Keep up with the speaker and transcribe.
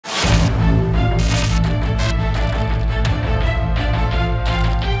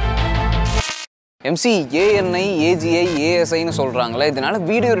MC ANI AGI ASI னு சொல்றாங்களே இதனால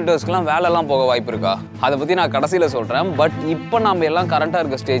வீடியோ எடிட்டர்ஸ்க்குலாம் வேலைலாம் போக வாய்ப்பு இருக்கா அத பத்தி நான் கடைசில சொல்றேன் பட் இப்போ நாம எல்லாம் கரண்டா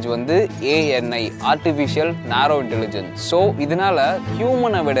இருக்க ஸ்டேஜ் வந்து ANI artificial narrow intelligence so இதனால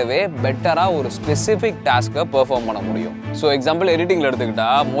ஹியூமனை விடவே பெட்டரா ஒரு ஸ்பெசிபிக் டாஸ்கை பெர்ஃபார்ம் பண்ண முடியும் சோ எக்ஸாம்பிள் எடிட்டிங்ல எடுத்துக்கிட்டா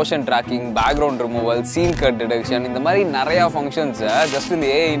motion tracking background removal scene cut detection இந்த மாதிரி நிறைய ஃபங்க்ஷன்ஸை ஜஸ்ட் இந்த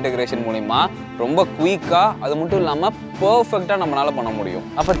AI இன்டகிரேஷன் மூலமா ரொம்ப குயிக்கா அது மட்டும் இல்லாம பெர்ஃபெக்ட்டா நம்மளால பண்ண முடியும்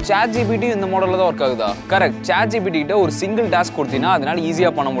அப்ப ChatGPT இந்த மாடல்ல தான் வர்க் ஆகுதா கரெக்ட் ChatGPT கிட்ட ஒரு சிங்கிள் டாஸ்க் கொடுத்தீனா அதனால ஈஸியா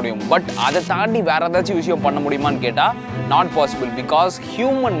பண்ண முடியும் பட் அதை தாண்டி வேற ஏதாச்சும் விஷயம் பண்ண முடியுமான்னு கேட்டா நாட் பாசிபிள் பிகாஸ்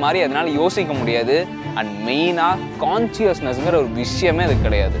ஹியூமன் மாதிரி அதனால யோசிக்க முடியாது அண்ட் மெயினா கான்சியஸ்னஸ்ங்கிற ஒரு விஷயமே அது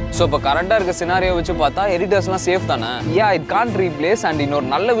கிடையாது ஸோ இப்போ கரெக்டாக இருக்க சினாரியோ வச்சு பார்த்தா எடிட்டர்ஸ்லாம் சேஃப் தானே இட் கான்ட் ரீப்ளேஸ் அண்ட் இன்னொரு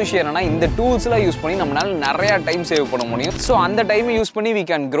நல்ல விஷயம் என்னன்னா இந்த டூல்ஸ்லாம் யூஸ் பண்ணி நம்மளால நிறைய டைம் சேவ் பண்ண முடியும் ஸோ அந்த டைமை யூஸ் பண்ணி we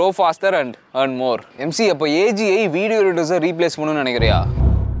can grow faster and earn more MC அப்போ AGI வீடியோ எடிட்டர்ஸை ரீப்ளேஸ் பண்ணணும்னு நினைக்கிறியா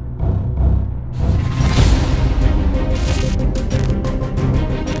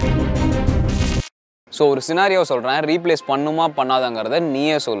ஸோ ஒரு சினாரியோ சொல்கிறேன் ரீப்ளேஸ் பண்ணுமா பண்ணாதாங்கிறத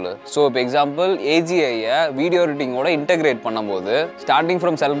நீயே சொல்லு ஸோ இப்போ எக்ஸாம்பிள் AGIயை வீடியோ எடிட்டிங்கோட இன்டகிரேட் பண்ணும்போது starting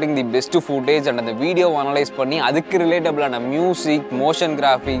from selecting the best footage and அந்த வீடியோ அனலைஸ் பண்ணி அதுக்கு ரிலேட்டபிளான music motion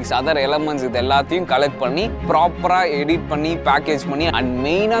graphics other elements இது எல்லாத்தையும் கலெக்ட் பண்ணி ப்ராப்பராக எடிட் பண்ணி பேக்கேஜ் பண்ணி அண்ட்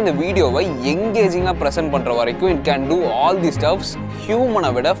மெயினாக அந்த வீடியோவை எங்கேஜிங்காக ப்ரெசென்ட் பண்ணுற வரைக்கும் it can do all the stubs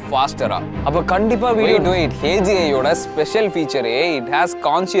ஹியூமனை விட ஃபாஸ்டராக அப்போ கண்டிப்பாக video AGIயோட special ஃபீச்சரே it has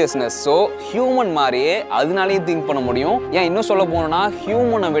consciousness so human மாதிரியே அதனாலேயே திங்க் பண்ண முடியும் ஏன் இன்னும் சொல்ல போனோம்னா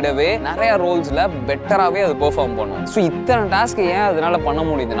ஹியூமனை விடவே நிறைய ரோல்ஸ்ல பெட்டராகவே அது பெர்ஃபார்ம் பண்ணும் ஸோ இத்தனை டாஸ்க் ஏன் அதனால பண்ண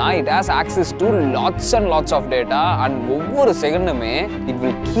முடியுதுன்னா it has access to lots and lots of data and ஒவ்வொரு செகண்டுமே it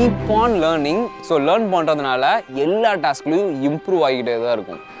will keep on learning so learn பண்ணுறதுனால எல்லா டாஸ்க்லையும் இம்ப்ரூவ் ஆகிட்டே தான்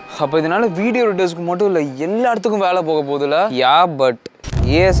இருக்கும் அப்போ இதனால வீடியோ எடிட்டர்ஸ்க்கு மட்டும் இல்லை எல்லா இடத்துக்கும் வேலை போக போதில்ல பட்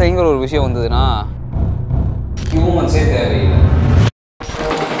ASIங்கிற ஒரு விஷயம் வந்ததுன்னா ஹியூமன்ஸே தேவையில்லை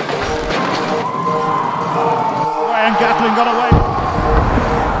Gatling got away.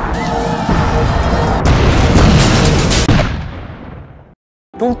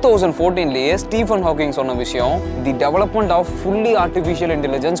 In 2014 Stephen Hawking சொன்ன விஷயம் the development of fully artificial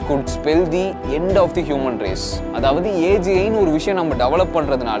intelligence could spell the end of the human race அதாவது AGI ன்னு ஒரு விஷயம் நம்ம டெவலப்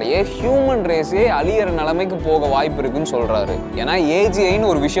பண்றதுனாலயே ஹியூமன் ரேஸே அழியற நிலைமைக்கு போக வாய்ப்பு இருக்குன்னு சொல்றாரு ஏன்னா AGI ன்னு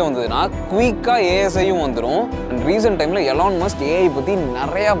ஒரு விஷயம் வந்ததுன்னா குயிக்கா ASIயும் வந்துரும் அண்ட் ரீசன்ட் டைம்ல எலான் மஸ்க் AI பத்தி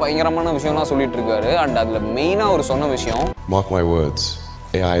நிறைய பயங்கரமான விஷயம்லாம் சொல்லிட்டு இருக்காரு அண்ட் அதுல மெயினா அவர் சொன்ன விஷயம் Mark my words,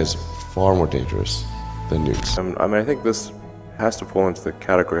 AI is far more dangerous than nukes. I think this has to fall into the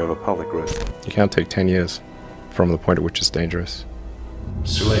category of a public risk. You can't take 10 years from the point at which it's dangerous.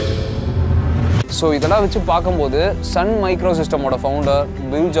 It's too late. So இதெல்லாம் வச்சு பார்க்கும்போது Sun micro சிஸ்டமோட founder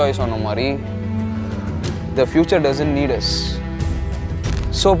bill Joy சொன்ன மாதிரி the future doesn't NEET us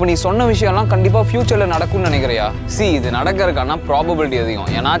so இப்போ நீ சொன்ன விஷயம்லாம் கண்டிப்பாக ஃபியூச்சரில் நடக்கும்னு நினைக்கிறியா இது நடக்கிறதுக்கான ப்ராபபிலிட்டி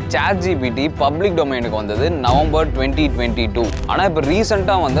அதிகம் ஏன்னா ChatGPT பப்ளிக் டொமைனுக்கு வந்தது நவம்பர் 2022 ஆனால் இப்போ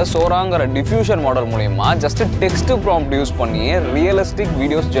ரீசெண்டாக வந்த சோராங்கிற டிஃப்யூஷன் மாடல் மூலயமா ஜஸ்ட் டெக்ஸ்ட் ப்ராம்ப்ட் யூஸ் பண்ணி ரியலிஸ்டிக்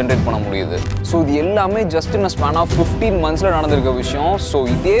வீடியோஸ் ஜென்ரேட் பண்ண முடியுது ஸோ இது எல்லாமே just in span of 15 months நடந்திருக்க விஷயம் ஸோ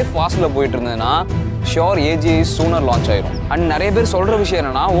இதே ஃபாஸ்ட்டில் போயிட்டு இருந்ததுன்னா ஷோர் AGI சூனர் லான்ச் ஆயிடும் அண்ட் நிறைய பேர் சொல்கிற விஷயம்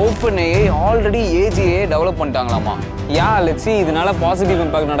என்னன்னா OpenAI already AGI develop பண்ணிட்டாங்களாமா let's see இதனால பாசிட்டிவ்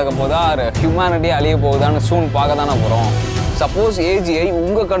இம்பாக்ட் நடக்க போதா ஹியூமனிட்டி அழிய போகுதான்னு சூன் பார்க்க தானே போகிறோம் சப்போஸ் AGI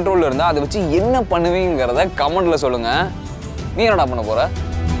உங்கள் கண்ட்ரோலில் இருந்தால் அதை வச்சு என்ன பண்ணுவீங்கிறத கமெண்ட்டில் சொல்லுங்கள் நீ என்னடா பண்ண போகிற